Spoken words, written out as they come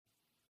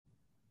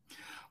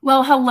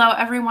Well, hello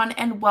everyone,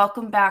 and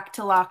welcome back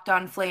to Locked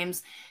On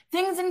Flames.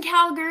 Things in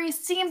Calgary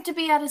seem to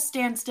be at a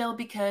standstill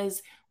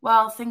because,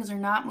 well, things are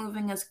not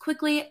moving as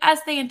quickly as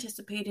they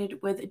anticipated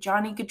with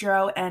Johnny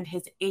Gaudreau and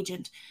his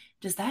agent.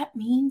 Does that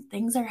mean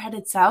things are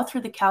headed south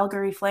for the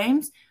Calgary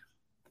Flames?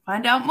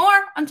 Find out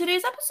more on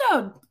today's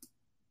episode.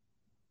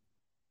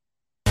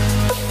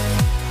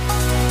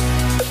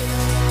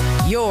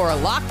 You're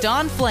Locked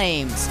On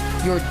Flames,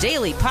 your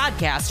daily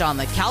podcast on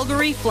the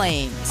Calgary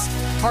Flames.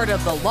 Part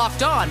of the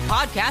Locked On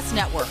Podcast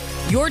Network,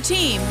 your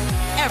team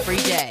every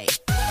day.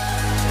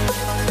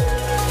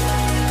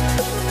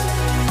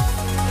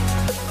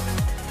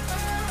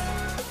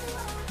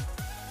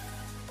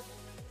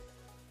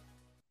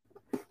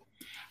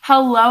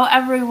 Hello,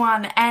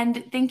 everyone,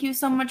 and thank you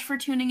so much for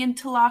tuning in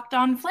to Locked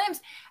On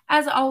Flames.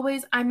 As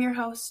always, I'm your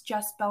host,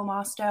 Jess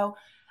Belmosto.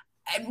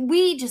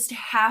 We just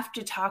have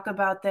to talk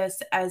about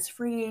this as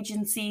free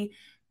agency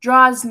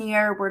draws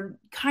near. We're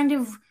kind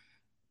of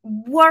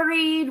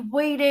worried,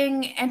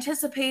 waiting,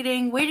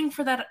 anticipating, waiting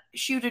for that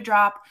shoe to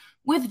drop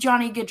with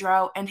Johnny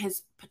Gaudreau and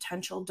his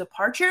potential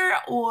departure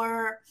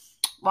or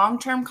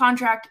long-term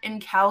contract in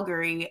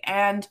Calgary.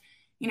 And,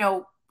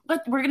 we're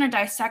going to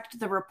dissect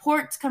the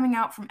reports coming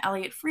out from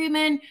Elliotte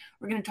Friedman.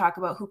 We're going to talk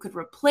about who could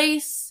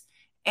replace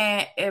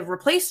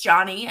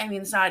Johnny. I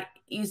mean, it's not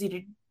easy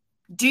to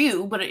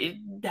do, but it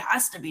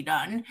has to be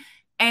done.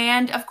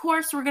 And of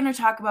course, we're going to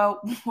talk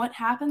about what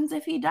happens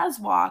if he does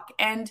walk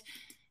and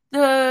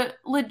the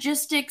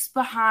logistics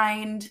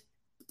behind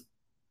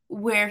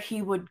where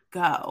he would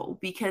go,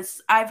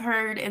 because I've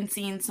heard and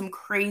seen some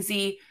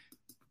crazy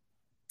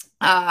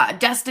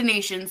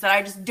destinations that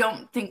I just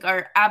don't think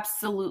are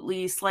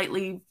absolutely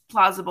slightly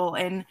plausible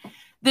in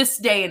this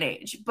day and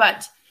age.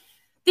 But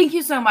thank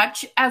you so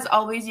much. As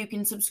always, you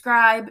can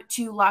subscribe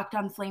to Locked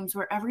On Flames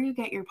wherever you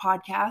get your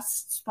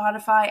podcasts: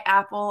 Spotify,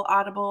 Apple,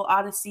 Audible,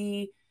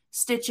 Odyssey,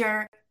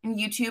 Stitcher, and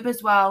YouTube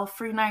as well.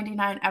 Free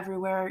 99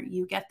 everywhere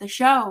you get the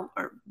show.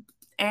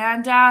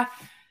 And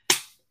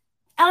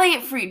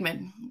Elliotte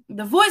Friedman,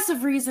 the voice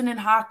of reason in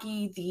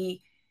hockey, the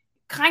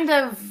kind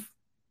of,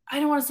 I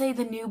don't want to say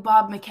the new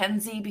Bob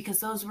McKenzie, because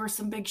those were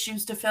some big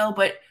shoes to fill,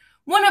 but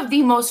one of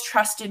the most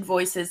trusted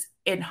voices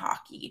in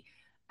hockey,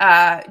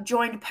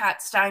 joined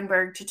Pat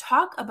Steinberg to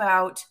talk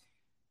about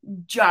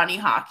Johnny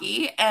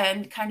Hockey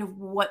and kind of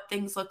what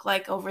things look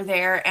like over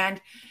there.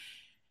 And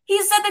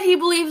he said that he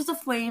believes the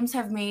Flames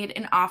have made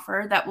an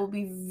offer that will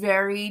be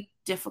very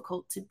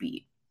difficult to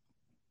beat.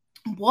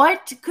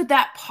 What could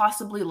that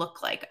possibly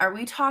look like? Are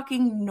we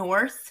talking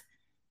north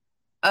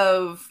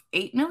of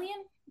 8 million?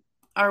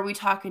 Are we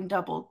talking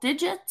double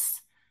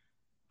digits?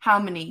 How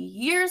many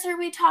years are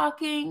we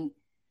talking?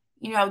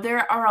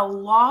 There are a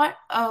lot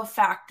of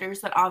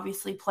factors that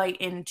obviously play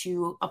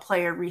into a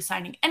player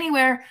re-signing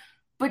anywhere,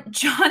 but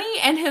Johnny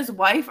and his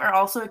wife are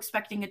also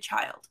expecting a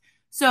child.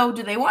 So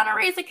do they want to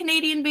raise a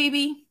Canadian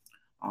baby?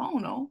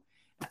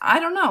 I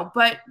don't know,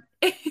 but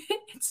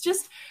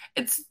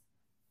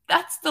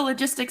that's the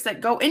logistics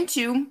that go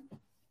into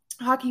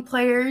hockey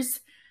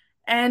players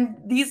and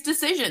these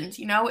decisions.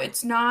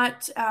 It's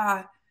not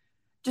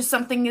just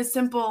something as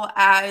simple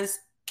as,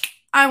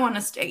 I want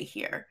to stay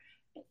here.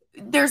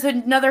 There's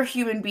another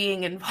human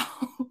being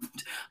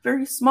involved,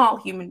 very small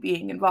human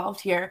being involved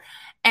here.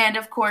 And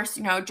of course,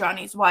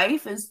 Johnny's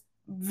wife is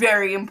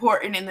very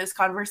important in this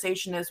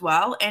conversation as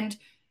well. And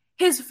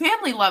his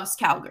family loves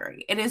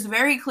Calgary. It is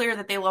very clear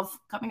that they love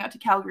coming out to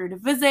Calgary to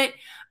visit.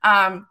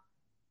 I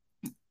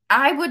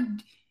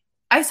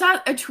saw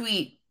a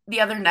tweet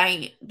the other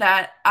night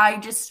that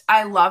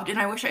I loved, and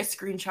I wish I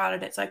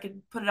screenshotted it so I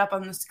could put it up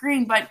on the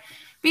screen, but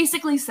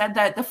basically said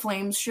that the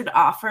Flames should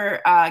offer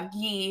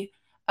Guy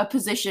a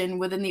position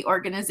within the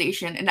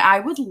organization. And I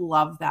would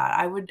love that.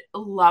 I would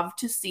love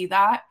to see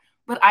that,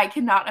 but I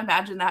cannot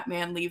imagine that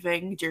man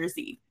leaving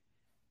Jersey.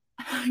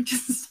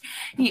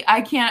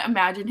 I can't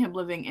imagine him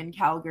living in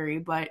Calgary,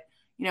 but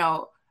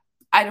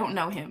I don't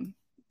know him,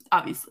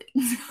 obviously.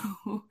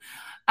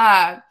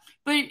 But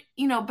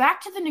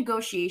back to the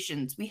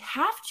negotiations, we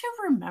have to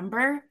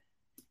remember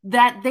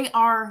that they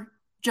are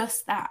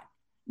just that,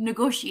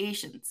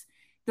 negotiations.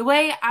 The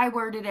way I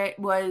worded it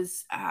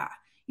was,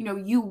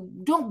 you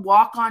don't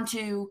walk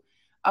onto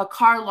a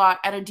car lot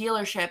at a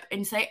dealership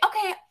and say,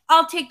 okay,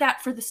 I'll take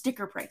that for the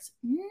sticker price.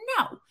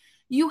 No,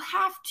 you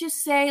have to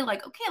say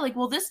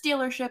well, this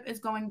dealership is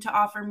going to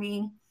offer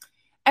me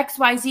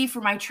XYZ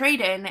for my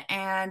trade-in,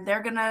 and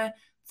they're going to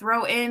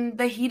throw in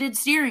the heated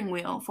steering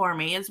wheel for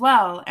me as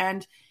well.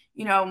 And,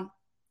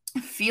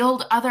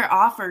 field other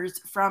offers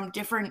from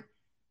different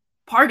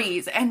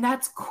parties. And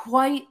that's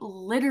quite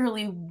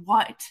literally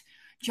what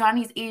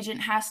Johnny's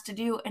agent has to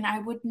do. And I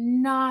would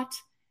not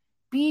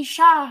be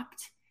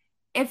shocked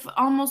if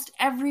almost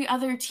every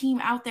other team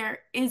out there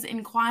is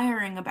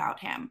inquiring about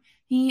him.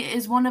 He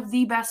is one of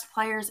the best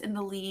players in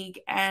the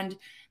league. And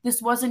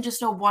this wasn't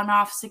just a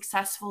one-off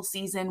successful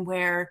season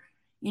where,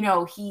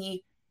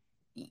 he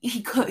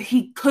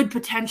could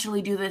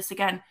potentially do this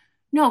again.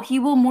 No, he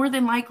will more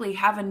than likely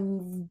have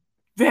a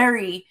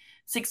very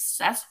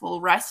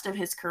successful rest of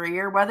his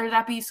career, whether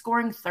that be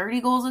scoring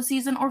 30 goals a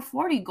season or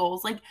 40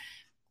 goals. Like,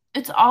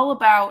 it's all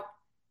about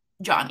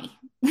Johnny.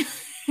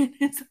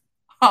 It's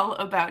all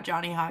about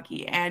Johnny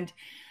Hockey. And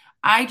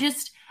I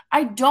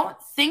don't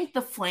think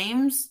the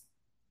Flames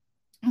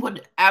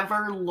would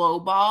ever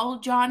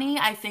lowball Johnny.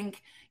 I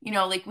think,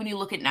 like when you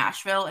look at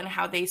Nashville and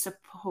how they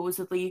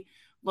supposedly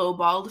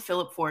lowballed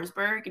Philip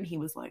Forsberg, and he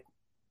was like,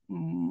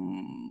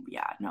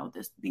 yeah, no,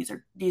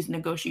 these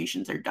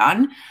negotiations are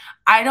done.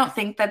 I don't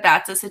think that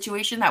that's a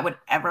situation that would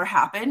ever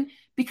happen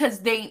because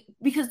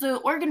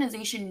the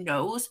organization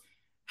knows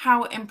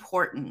how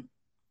important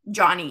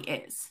Johnny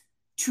is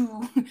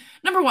to,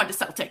 number one, to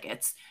sell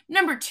tickets,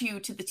 number two,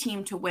 to the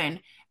team to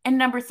win, and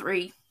number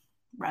three,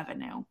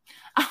 revenue.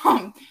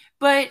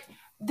 But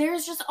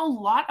there's just a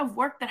lot of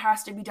work that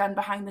has to be done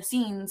behind the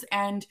scenes.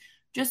 And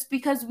just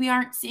because we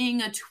aren't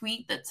seeing a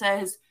tweet that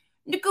says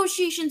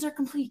negotiations are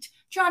complete,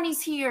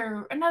 Johnny's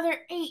here, another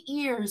 8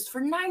 years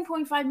for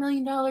 $9.5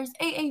 million,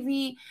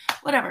 AAV,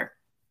 whatever,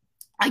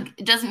 like,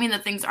 it doesn't mean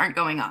that things aren't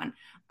going on.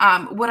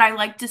 Would I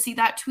like to see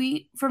that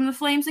tweet from the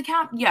Flames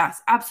account?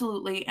 Yes,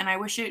 absolutely. And I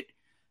wish it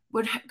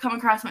would come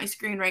across my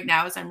screen right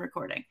now as I'm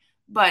recording,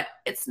 but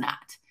it's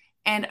not.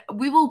 And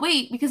we will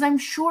wait because I'm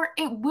sure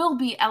it will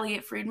be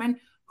Elliot Friedman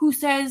who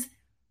says,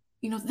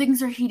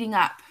 things are heating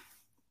up.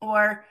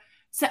 Or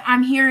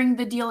I'm hearing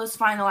the deal is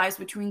finalized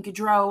between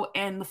Gaudreau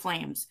and the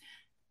Flames.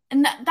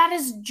 And that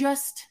is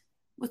just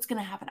what's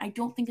going to happen. I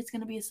don't think it's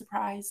going to be a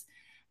surprise.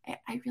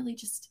 I really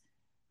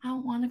I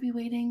don't want to be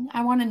waiting.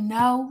 I want to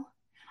know.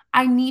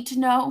 I need to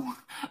know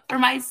for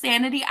my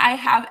sanity. I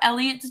have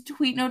Elliot's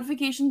tweet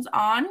notifications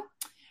on.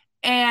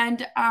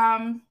 And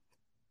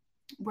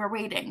we're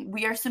waiting.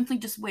 We are simply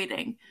just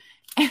waiting.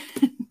 And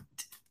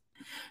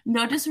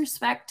no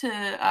disrespect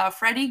to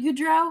Freddie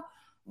Gaudreau,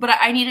 but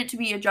I need it to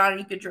be a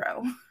Johnny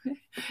Gaudreau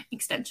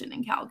extension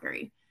in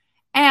Calgary.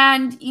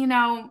 And,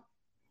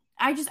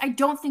 I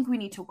don't think we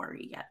need to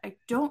worry yet. I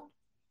don't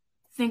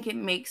think it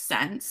makes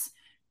sense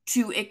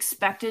to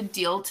expect a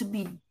deal to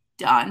be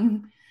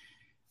done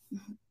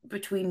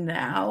between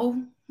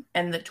now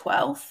and the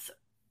 12th,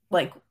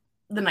 like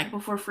the night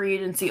before free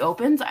agency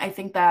opens. I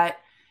think that,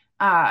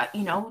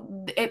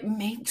 it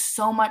makes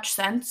so much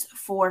sense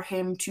for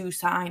him to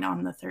sign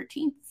on the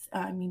 13th.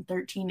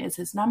 13 is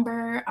his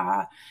number.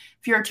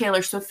 If you're a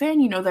Taylor Swift fan,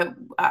 you know that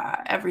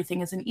everything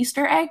is an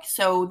Easter egg.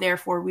 So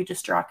therefore we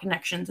just draw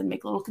connections and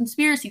make little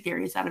conspiracy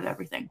theories out of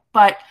everything.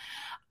 But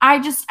I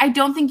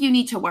don't think you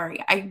need to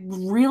worry. I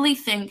really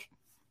think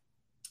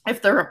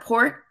if the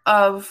report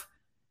of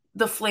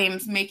the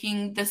Flames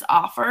making this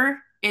offer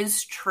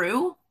is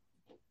true,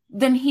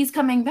 then he's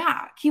coming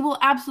back. He will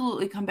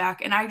absolutely come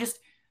back. And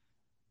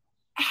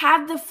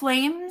had the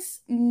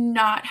Flames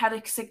not had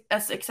a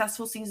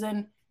successful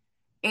season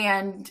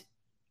and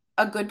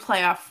a good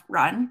playoff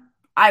run,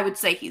 I would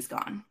say he's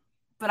gone.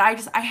 But I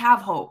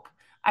have hope.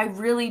 I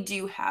really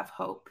do have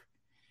hope.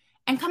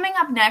 And coming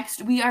up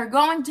next, we are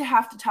going to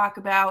have to talk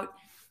about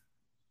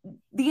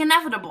the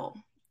inevitable.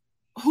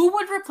 Who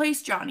would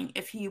replace Johnny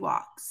if he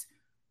walks?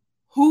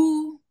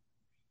 Who?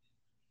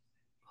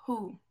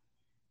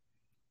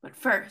 But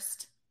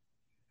first,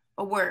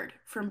 a word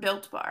from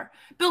Built Bar.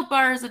 Built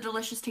Bar is a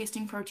delicious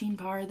tasting protein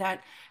bar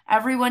that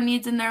everyone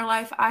needs in their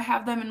life. I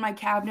have them in my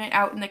cabinet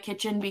out in the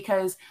kitchen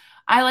because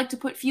I like to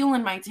put fuel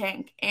in my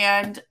tank.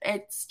 And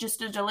it's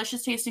just a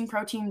delicious tasting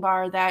protein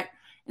bar that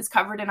is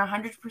covered in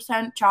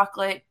 100%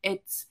 chocolate.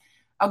 It's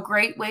a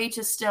great way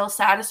to still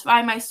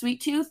satisfy my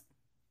sweet tooth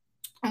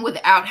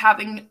without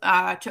having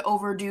to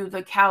overdo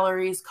the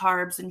calories,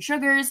 carbs, and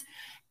sugars.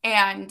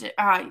 And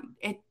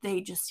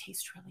they just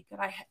taste really good.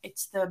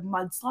 It's the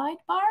Mudslide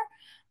bar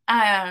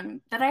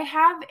that I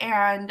have,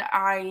 and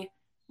I'm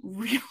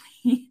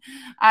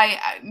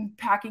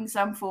packing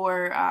some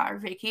for our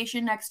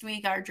vacation next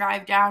week, our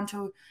drive down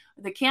to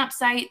the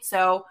campsite.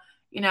 So,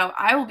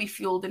 I will be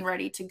fueled and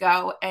ready to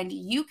go, and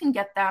you can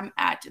get them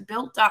at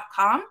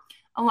built.com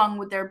along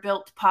with their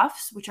Built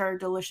Puffs, which are a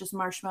delicious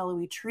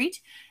marshmallowy treat.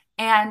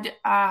 And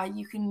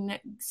you can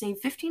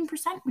save 15%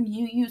 when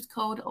you use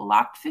code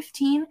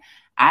LOCKED15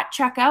 at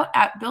checkout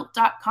at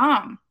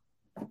built.com.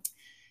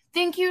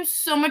 Thank you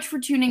so much for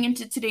tuning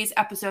into today's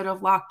episode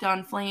of Locked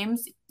On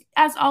Flames.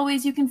 As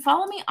always, you can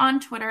follow me on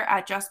Twitter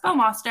at Jess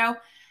Belmosto.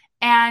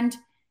 And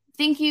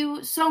thank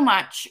you so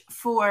much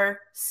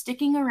for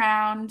sticking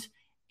around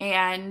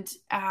and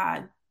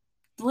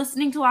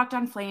listening to Locked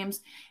On Flames.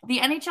 The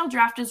NHL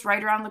draft is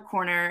right around the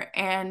corner,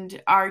 and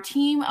our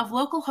team of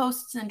local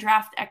hosts and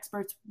draft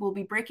experts will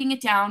be breaking it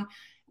down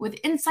with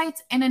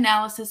insights and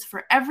analysis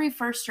for every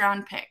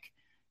first-round pick.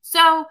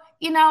 So,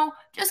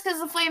 just because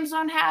the Flames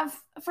don't have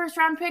a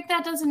first-round pick,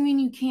 that doesn't mean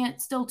you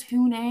can't still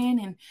tune in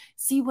and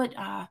see what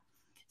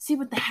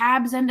the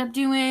Habs end up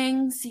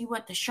doing, see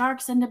what the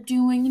Sharks end up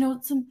doing.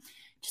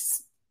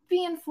 Just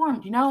be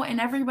informed, and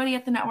everybody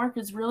at the network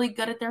is really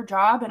good at their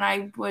job, and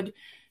I would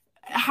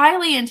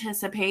highly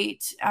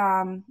anticipate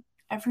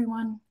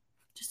everyone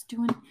just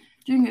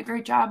doing a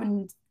great job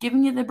and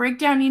giving you the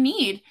breakdown you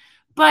need.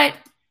 But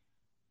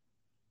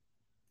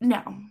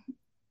no,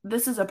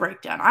 this is a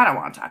breakdown I don't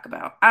want to talk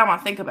about. I don't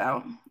want to think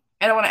about.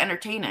 I don't want to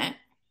entertain it.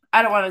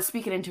 I don't want to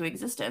speak it into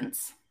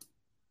existence.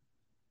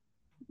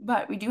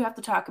 But we do have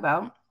to talk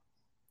about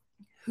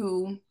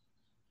who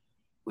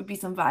would be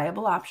some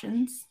viable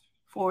options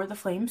for the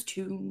Flames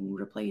to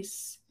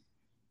replace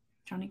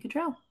Johnny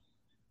Gaudreau.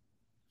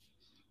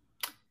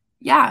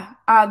 Yeah,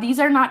 these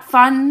are not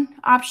fun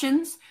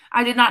options.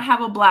 I did not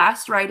have a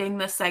blast writing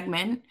this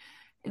segment.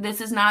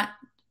 This is not,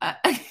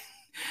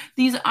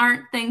 these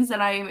aren't things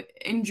that I'm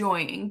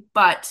enjoying.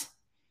 But,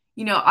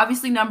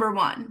 obviously number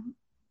one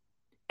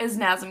is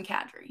Nazem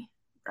Kadri,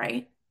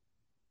 right?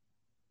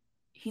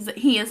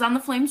 He is on the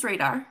Flames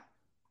radar.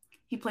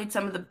 He played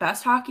some of the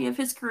best hockey of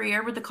his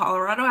career with the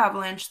Colorado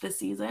Avalanche this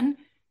season.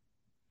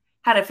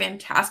 Had a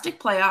fantastic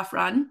playoff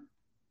run.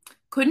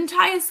 Couldn't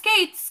tie his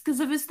skates because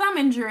of his thumb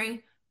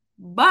injury,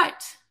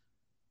 but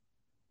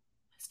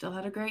still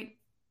had a great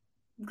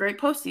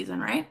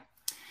postseason, right?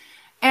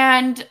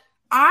 And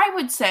I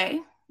would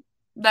say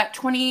that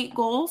 28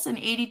 goals and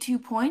 82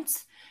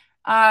 points,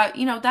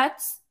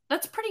 that's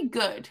pretty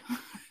good.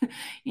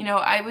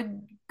 I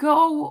would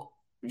go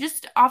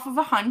just off of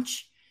a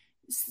hunch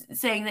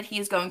saying that he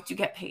is going to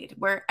get paid.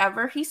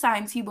 Wherever he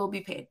signs, he will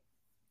be paid.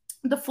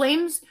 The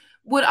Flames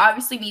would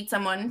obviously need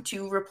someone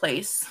to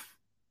replace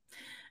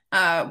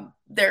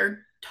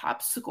their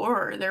top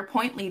scorer, their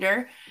point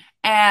leader.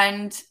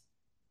 And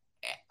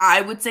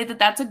I would say that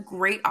that's a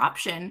great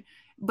option.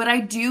 But I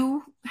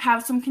do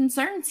have some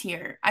concerns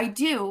here. I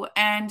do.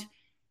 And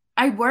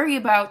I worry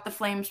about the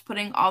Flames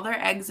putting all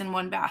their eggs in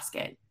one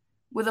basket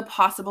with a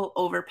possible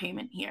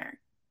overpayment here.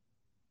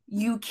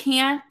 You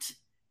can't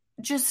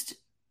just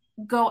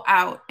go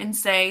out and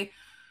say,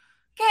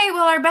 okay,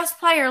 well, our best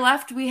player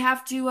left. We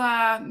have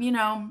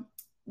to,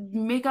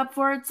 make up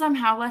for it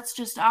somehow. Let's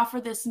just offer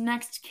this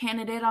next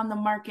candidate on the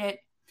market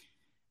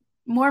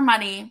more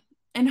money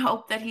and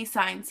hope that he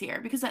signs here,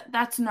 because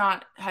that's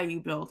not how you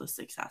build a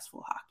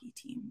successful hockey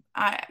team.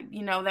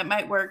 That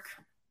might work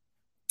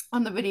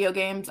on the video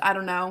games. I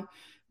don't know,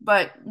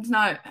 but it's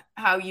not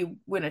how you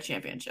win a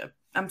championship.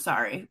 I'm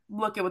sorry.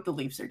 Look at what the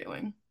Leafs are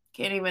doing.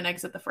 Can't even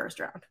exit the first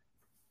round.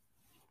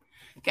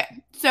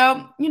 Okay.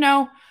 So,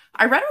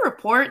 I read a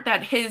report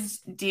that his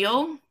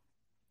deal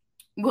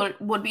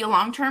would be a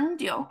long-term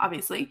deal,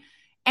 obviously,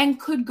 and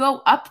could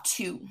go up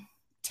to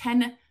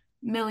 $10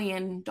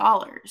 million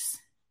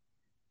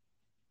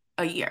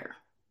a year.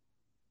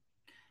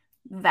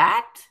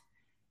 That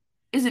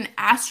is an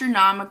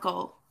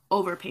astronomical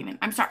overpayment.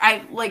 I'm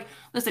sorry.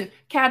 Listen,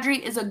 Kadri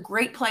is a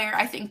great player.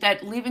 I think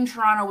that leaving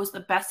Toronto was the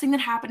best thing that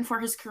happened for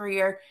his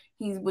career.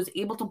 He was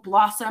able to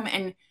blossom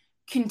and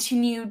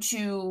continue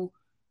to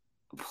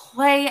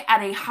play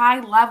at a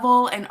high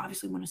level and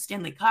obviously win a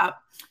Stanley Cup.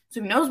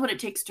 So he knows what it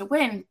takes to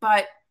win.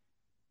 But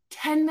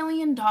 $10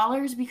 million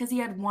because he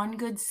had one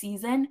good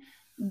season,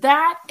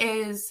 that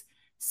is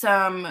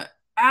some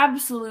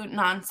absolute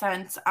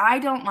nonsense. I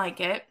don't like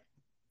it.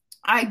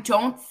 I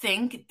don't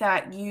think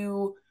that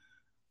you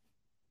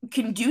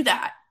can do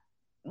that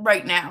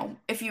right now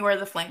if you are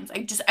the Flames.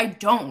 I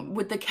don't.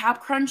 With the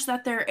cap crunch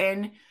that they're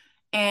in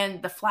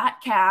and the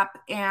flat cap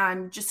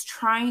and just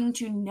trying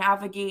to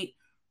navigate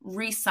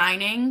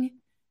re-signing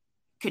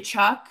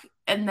Tkachuk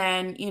and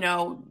then,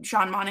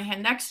 Sean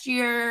Monahan next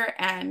year,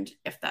 and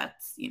if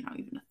that's,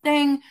 even a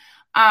thing,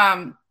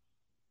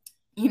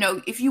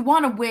 if you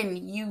want to win,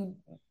 you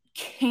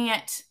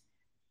can't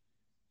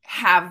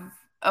have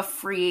a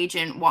free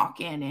agent walk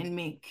in and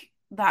make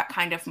that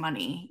kind of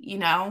money.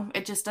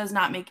 It just does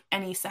not make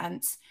any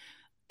sense,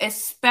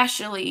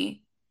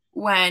 especially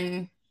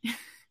when,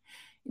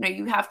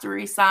 you have to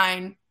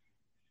re-sign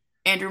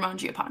Andrew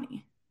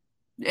Mangiapane.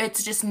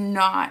 It's just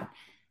not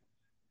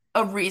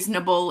a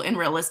reasonable and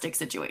realistic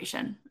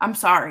situation. I'm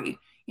sorry.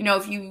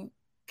 If you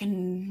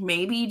can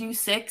maybe do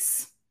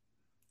 6,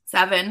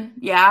 7,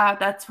 yeah,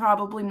 that's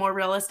probably more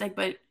realistic,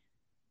 but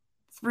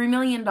 $3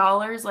 million,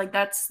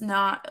 that's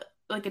not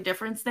a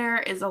difference there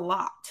is a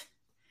lot.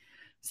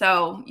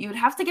 So you would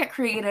have to get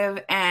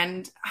creative,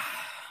 and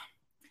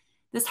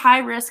this high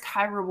risk,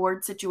 high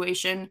reward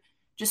situation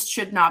just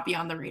should not be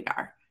on the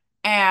radar.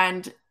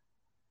 And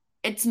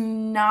it's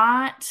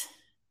not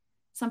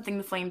something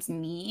the Flames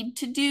need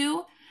to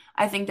do.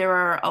 I think there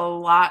are a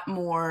lot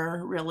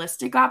more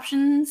realistic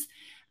options.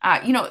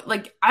 I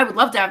would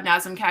love to have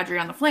Nazem Kadri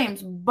on the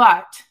Flames,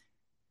 but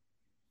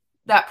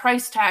that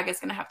price tag is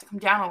going to have to come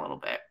down a little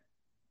bit.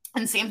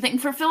 And same thing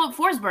for Philip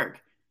Forsberg.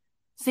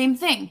 Same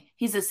thing.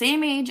 He's the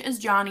same age as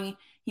Johnny.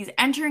 He's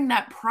entering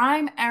that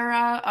prime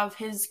era of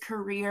his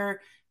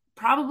career,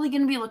 probably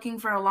going to be looking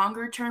for a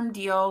longer term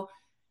deal.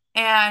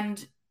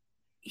 And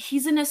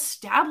he's an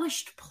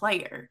established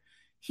player.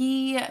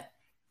 He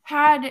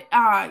had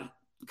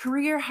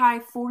career high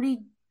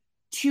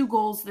 42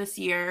 goals this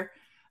year.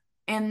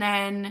 And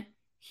then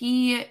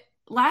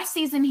last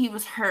season he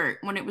was hurt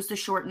when it was the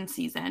shortened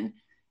season.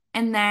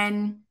 And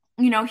then,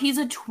 he's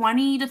a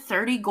 20 to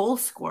 30 goal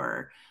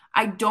scorer.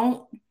 I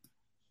don't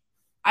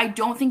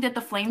think that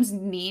the Flames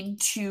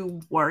need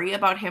to worry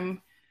about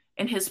him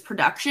and his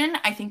production.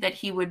 I think that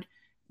he would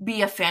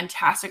be a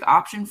fantastic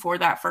option for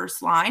that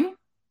first line.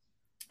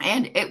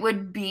 And it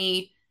would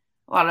be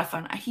a lot of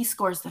fun. He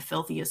scores the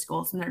filthiest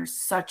goals, and they're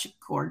such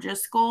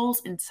gorgeous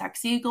goals and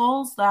sexy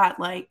goals that,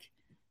 like,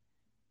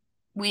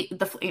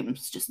 the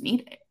Flames just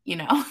need it, you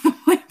know? The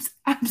Flames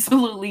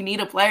absolutely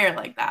need a player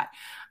like that.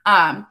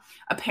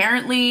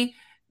 Apparently,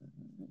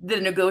 the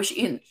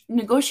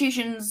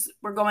negotiations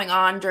were going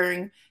on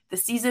during the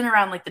season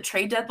around, like, the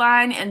trade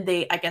deadline, and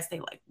I guess they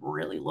like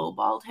really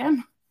lowballed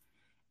him.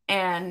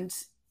 And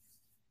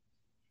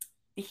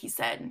he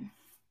said,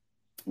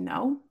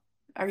 no,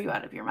 are you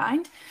out of your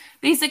mind?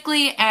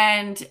 Basically.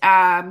 And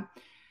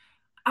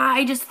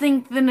I just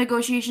think the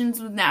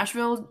negotiations with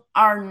Nashville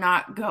are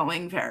not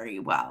going very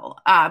well,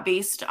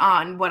 based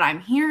on what I'm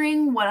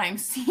hearing, what I'm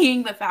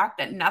seeing, the fact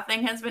that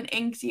nothing has been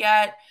inked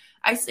yet.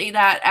 I say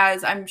that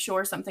as I'm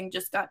sure something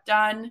just got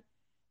done.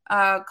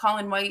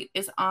 Colin White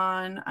is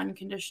on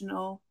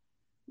unconditional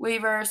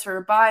waivers for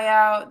a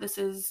buyout. This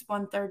is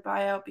 1/3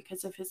 buyout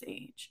because of his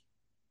age.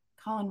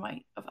 Colin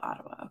White of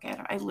Ottawa. Okay,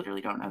 I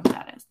literally don't know who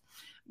that is.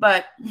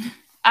 But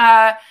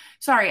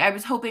sorry, I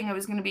was hoping it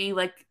was going to be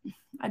like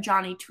a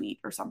Johnny tweet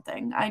or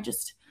something.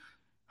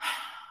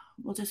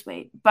 We'll just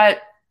wait.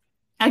 But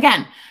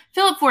again,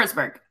 Philip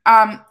Forsberg,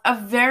 a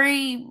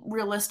very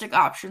realistic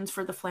options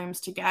for the Flames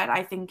to get.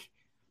 I think,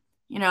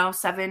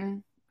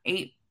 $7,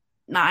 $8,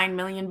 $9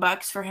 million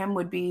for him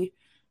would be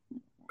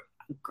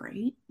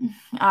great.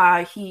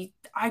 I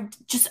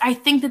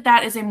think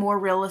that is a more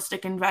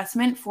realistic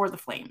investment for the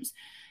Flames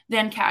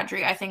than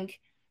Kadri. I think,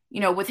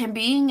 with him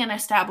being an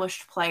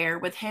established player,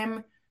 with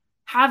him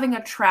having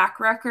a track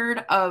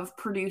record of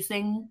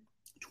producing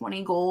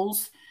 20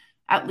 goals,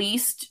 at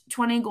least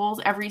 20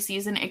 goals every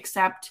season,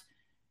 except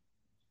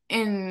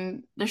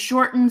in the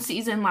shortened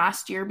season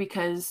last year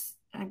because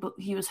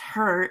he was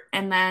hurt.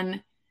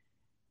 And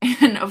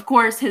of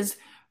course, his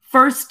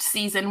first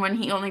season when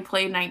he only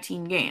played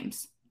 19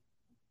 games.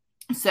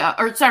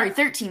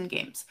 13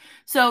 games.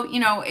 So,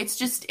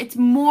 it's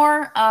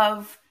more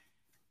of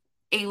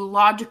a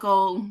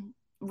logical,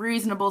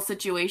 reasonable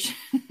situation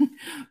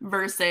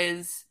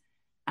versus,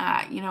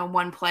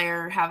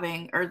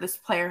 this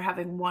player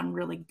having one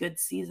really good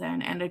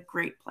season and a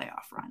great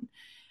playoff run.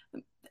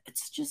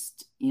 It's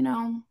just,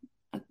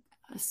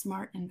 a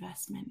smart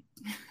investment.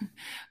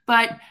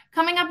 But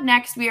coming up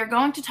next, we are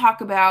going to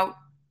talk about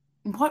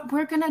what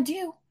we're going to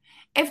do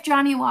if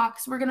Johnny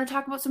walks. We're going to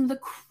talk about some of the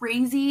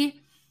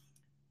crazy,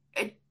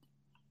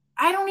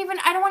 I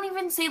don't want to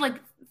even say like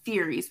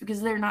theories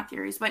because they're not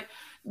theories, but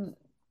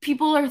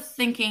people are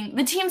thinking,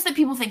 the teams that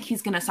people think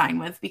he's going to sign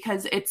with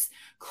because it's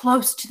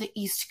close to the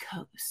East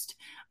Coast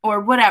or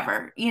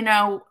whatever,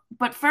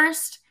 But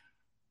first,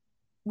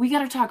 we got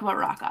to talk about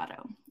Rock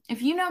Auto.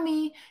 If you know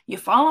me, you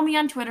follow me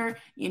on Twitter,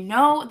 you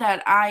know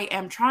that I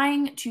am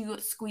trying to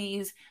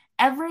squeeze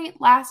every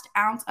last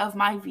ounce of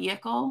my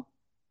vehicle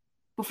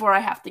before I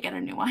have to get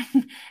a new one.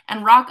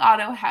 And Rock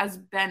Auto has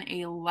been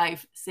a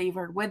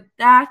lifesaver with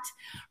that.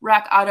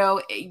 Rock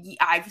Auto,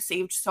 I've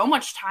saved so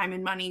much time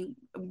and money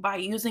by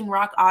using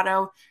Rock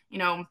Auto.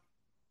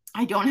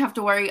 I don't have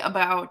to worry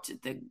about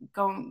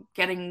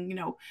getting,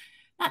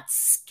 not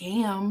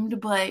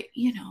scammed, but,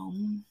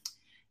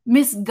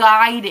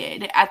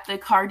 misguided at the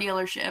car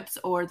dealerships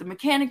or the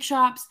mechanic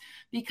shops,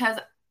 because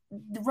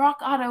the Rock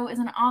Auto is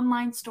an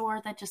online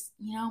store that just,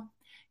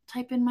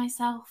 type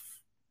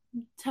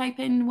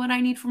in what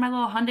I need for my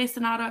little Hyundai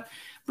Sonata,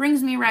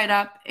 brings me right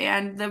up,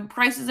 and the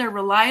prices are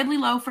reliably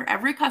low for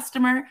every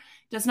customer.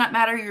 Does not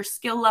matter your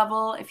skill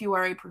level. If you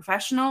are a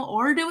professional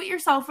or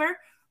do-it-yourselfer,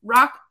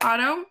 Rock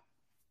Auto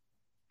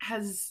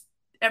has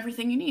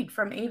everything you need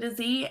from A to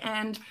Z.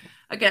 And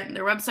again,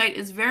 their website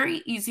is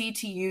very easy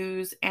to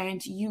use,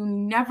 and you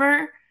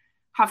never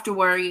have to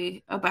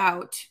worry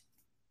about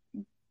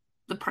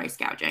the price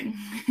gouging.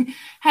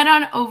 Head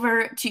on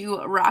over to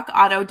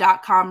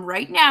rockauto.com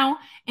right now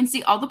and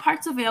see all the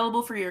parts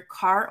available for your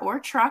car or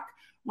truck.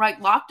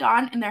 Write Locked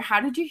On in their How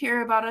Did You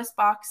Hear About Us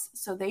box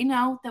so they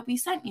know that we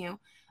sent you.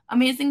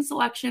 Amazing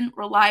selection,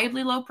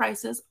 reliably low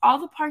prices, all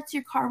the parts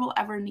your car will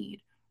ever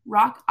need.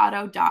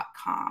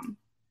 rockauto.com.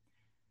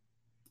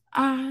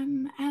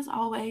 As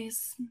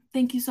always,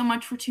 thank you so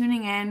much for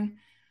tuning in.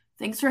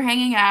 Thanks for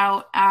hanging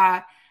out.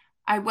 I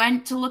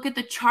went to look at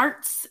the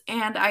charts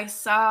and I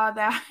saw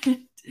that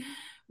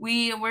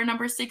we were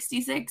number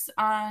 66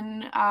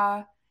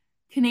 on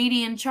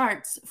Canadian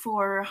charts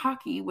for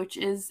hockey, which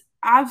is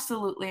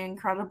absolutely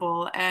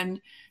incredible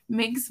and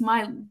makes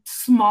my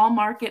small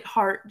market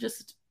heart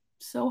just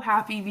so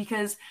happy,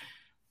 because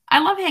I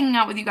love hanging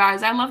out with you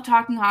guys. I love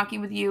talking hockey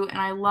with you, and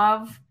I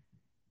love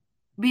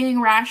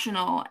being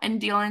rational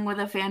and dealing with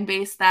a fan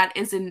base that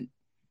isn't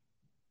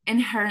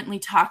inherently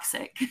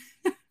toxic.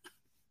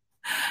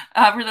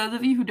 For those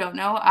of you who don't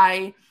know,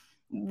 I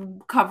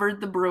covered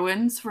the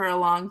Bruins for a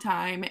long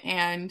time,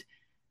 and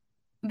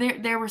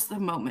there were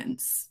some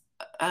moments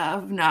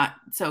of not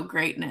so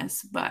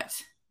greatness,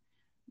 but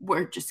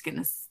we're just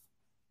going to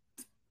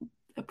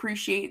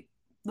appreciate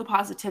the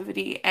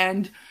positivity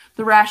and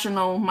the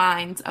rational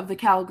minds of the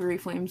Calgary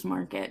Flames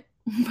market.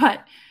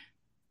 But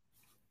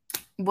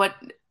what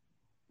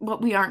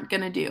what we aren't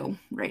going to do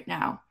right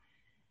now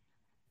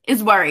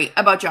is worry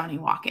about Johnny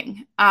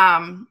walking.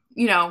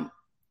 You know,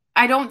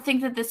 I don't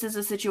think that this is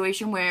a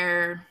situation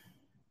where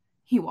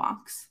he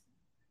walks.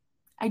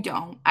 I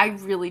don't. I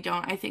really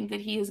don't. I think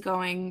that he is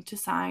going to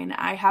sign.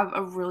 I have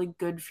a really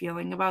good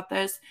feeling about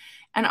this.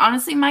 And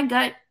honestly, my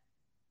gut,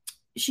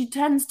 she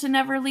tends to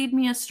never lead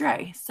me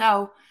astray.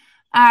 So,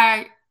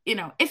 you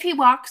know, if he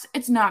walks,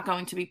 it's not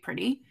going to be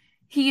pretty.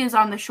 He is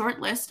on the short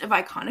list of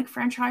iconic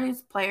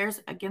franchise players,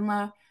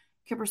 Iginla,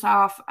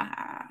 Kiprusoff,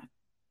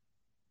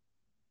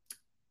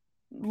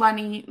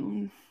 Lanny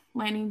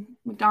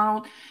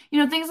McDonald, you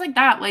know, things like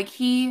that. Like,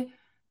 he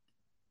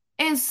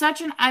is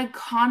such an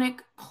iconic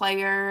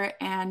player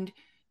and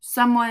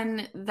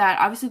someone that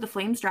obviously the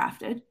Flames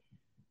drafted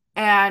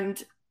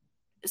and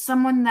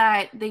someone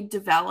that they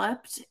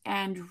developed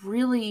and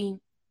really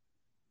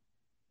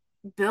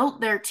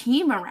built their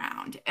team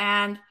around.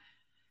 And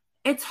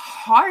it's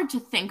hard to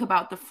think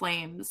about the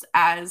Flames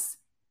as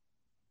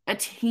a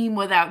team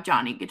without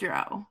Johnny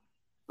Gaudreau.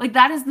 Like,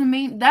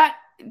 that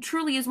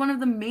truly is one of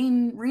the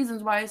main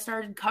reasons why I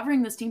started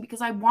covering this team,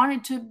 because I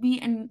wanted to be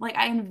in, like,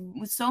 I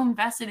was so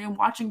invested in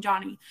watching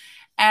Johnny.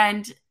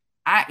 And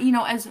I, you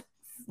know, as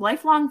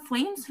lifelong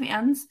Flames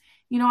fans,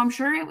 you know, I'm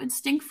sure it would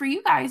stink for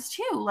you guys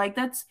too. Like,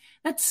 that's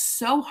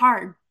so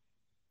hard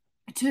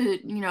to,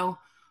 you know,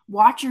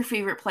 watch your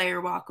favorite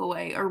player walk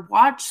away or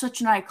watch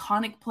such an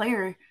iconic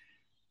player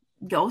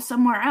go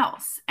somewhere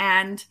else.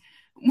 And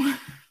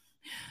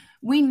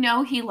we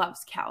know he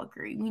loves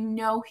Calgary. We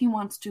know he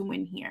wants to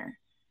win here.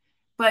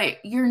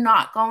 But you're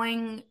not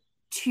going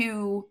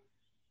to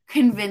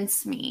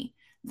convince me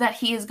that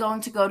he is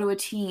going to go to a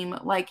team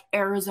like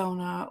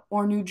Arizona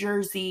or New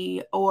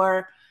Jersey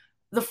or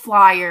the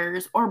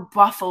Flyers or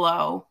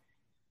Buffalo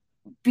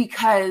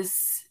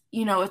because,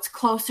 you know, it's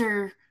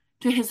closer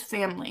to his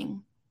family.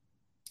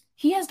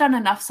 He has done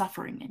enough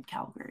suffering in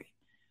Calgary,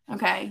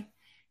 okay?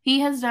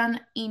 He has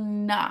done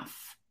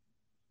enough,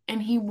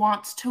 and he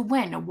wants to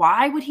win.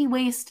 Why would he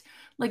waste,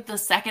 like, the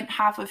second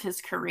half of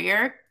his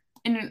career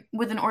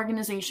with an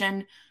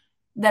organization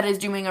that is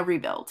doing a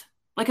rebuild,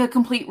 like a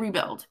complete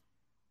rebuild?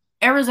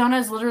 Arizona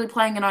is literally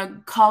playing in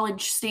a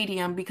college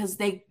stadium because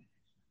they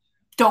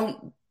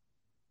don't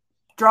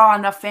draw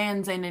enough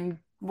fans in and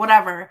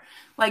whatever.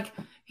 Like,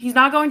 he's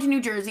not going to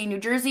New Jersey. New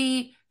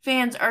Jersey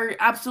fans are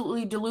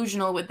absolutely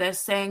delusional with this,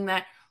 saying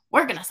that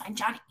we're going to sign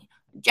Johnny.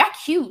 Jack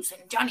Hughes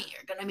and Johnny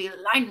are going to be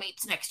line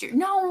mates next year.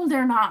 No,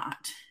 they're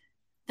not.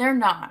 They're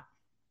not.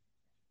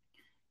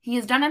 He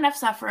has done enough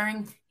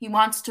suffering. He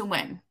wants to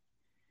win.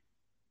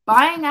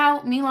 Buying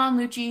out Milan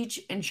Lucic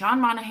and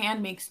Sean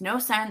Monahan makes no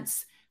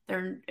sense.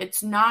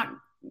 It's not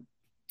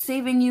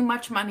saving you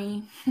much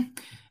money.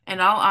 In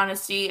all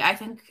honesty, I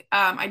think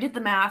I did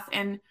the math,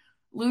 and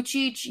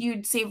Lucic,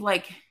 you'd save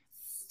like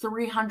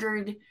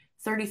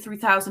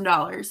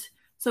 $333,000.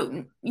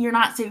 So you're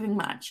not saving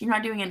much. You're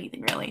not doing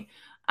anything really.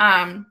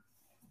 And,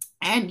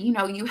 you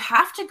know, you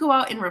have to go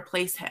out and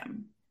replace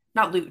him.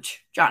 Not Luch,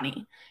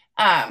 Johnny.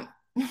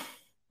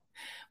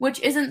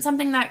 Which isn't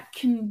something that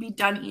can be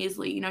done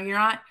easily. You know, you're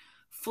not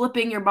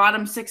flipping your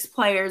bottom six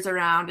players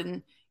around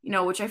and, you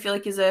know, which I feel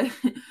like is a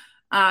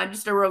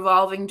just a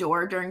revolving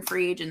door during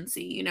free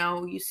agency. You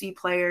know, you see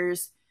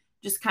players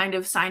just kind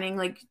of signing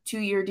like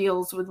 2-year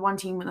deals with one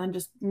team and then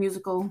just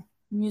musical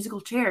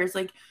chairs.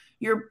 Like,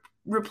 you're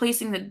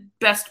replacing the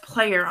best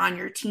player on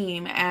your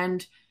team.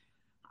 And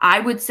I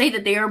would say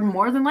that they are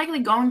more than likely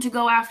going to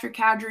go after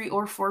Kadri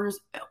or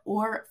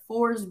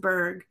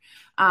Forsberg.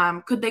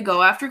 Could they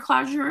go after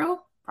Claude Giroux?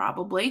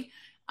 Probably.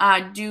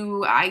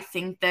 Do I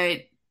think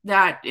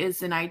that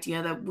is an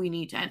idea that we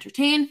need to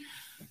entertain?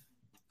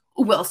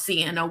 We'll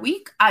see in a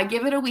week. I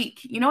give it a week.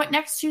 You know what?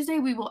 Next Tuesday,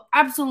 we will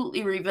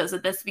absolutely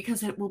revisit this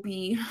because it will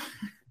be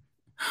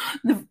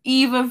the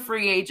eve of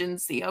free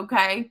agency,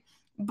 okay?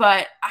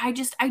 But I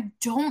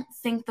don't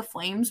think the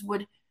Flames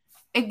would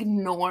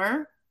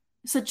ignore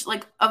such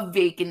like a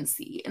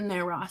vacancy in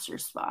their roster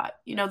spot.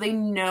 You know, they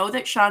know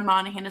that Sean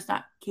Monahan is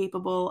not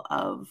capable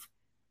of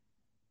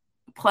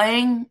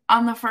playing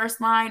on the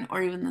first line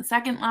or even the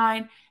second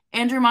line.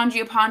 Andrew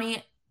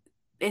Mangiapane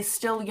is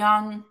still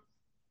young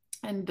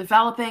and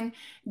developing.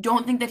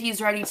 Don't think that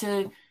he's ready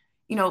to,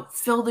 you know,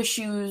 fill the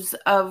shoes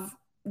of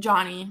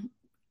Johnny,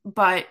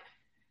 but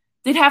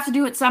they'd have to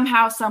do it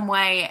somehow, some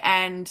way.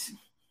 And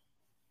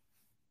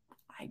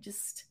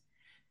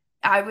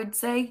I would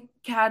say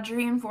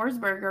Kadri and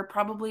Forsberg are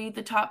probably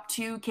the top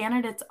two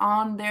candidates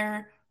on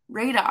their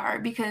radar,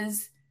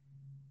 because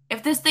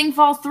if this thing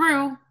falls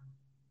through,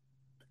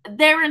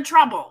 they're in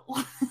trouble.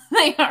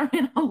 They are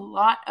in a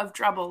lot of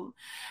trouble.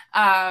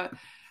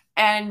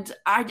 And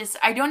I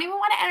don't even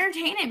want to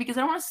entertain it because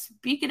I don't want to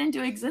speak it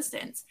into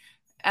existence.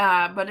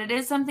 But it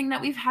is something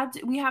that we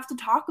have to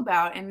talk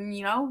about. And,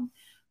 you know,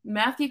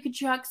 Matthew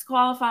Tkachuk's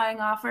qualifying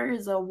offer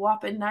is a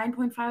whopping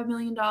 $9.5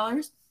 million.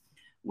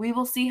 We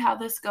will see how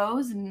this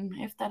goes, and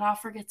if that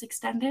offer gets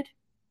extended,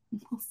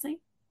 we'll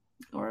see.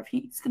 Or if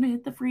he's going to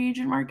hit the free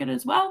agent market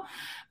as well.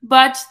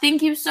 But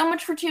thank you so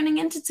much for tuning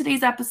into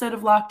today's episode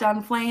of Locked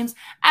On Flames.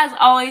 As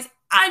always,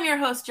 I'm your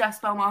host, Jess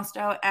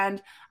Belmosto,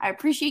 and I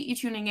appreciate you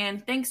tuning in.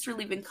 Thanks for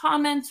leaving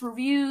comments,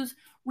 reviews,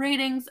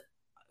 ratings.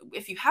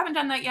 If you haven't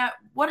done that yet,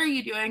 what are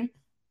you doing?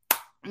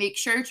 Make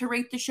sure to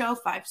rate the show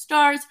 5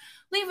 stars,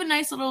 leave a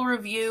nice little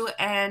review,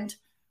 and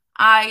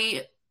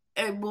I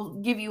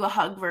will give you a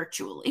hug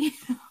virtually.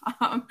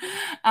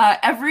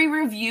 Every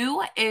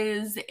review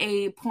is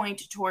a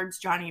point towards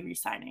Johnny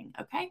resigning,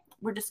 okay?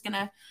 We're just going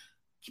to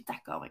keep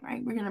that going,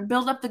 right? We're going to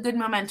build up the good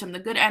momentum, the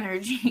good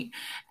energy.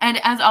 And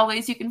as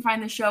always, you can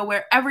find the show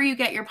wherever you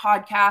get your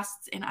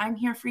podcasts, and I'm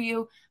here for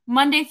you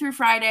Monday through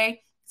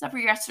Friday, except for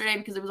yesterday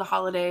because it was a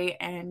holiday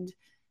and,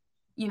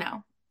 you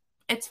know,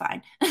 it's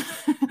fine.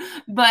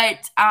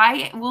 But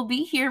I will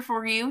be here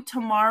for you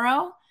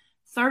tomorrow,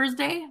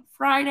 Thursday,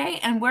 Friday,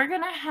 and we're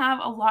going to have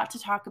a lot to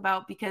talk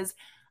about because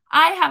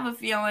I have a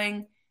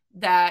feeling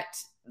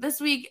that this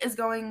week is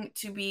going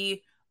to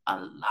be a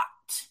lot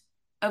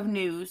of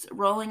news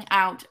rolling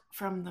out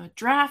from the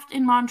draft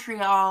in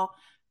Montreal,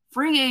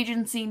 free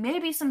agency,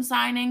 maybe some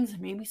signings,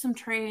 maybe some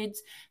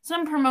trades,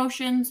 some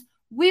promotions.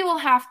 We will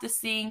have to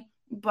see,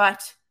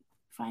 but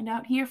find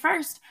out here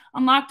first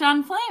on Locked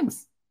On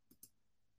Flames.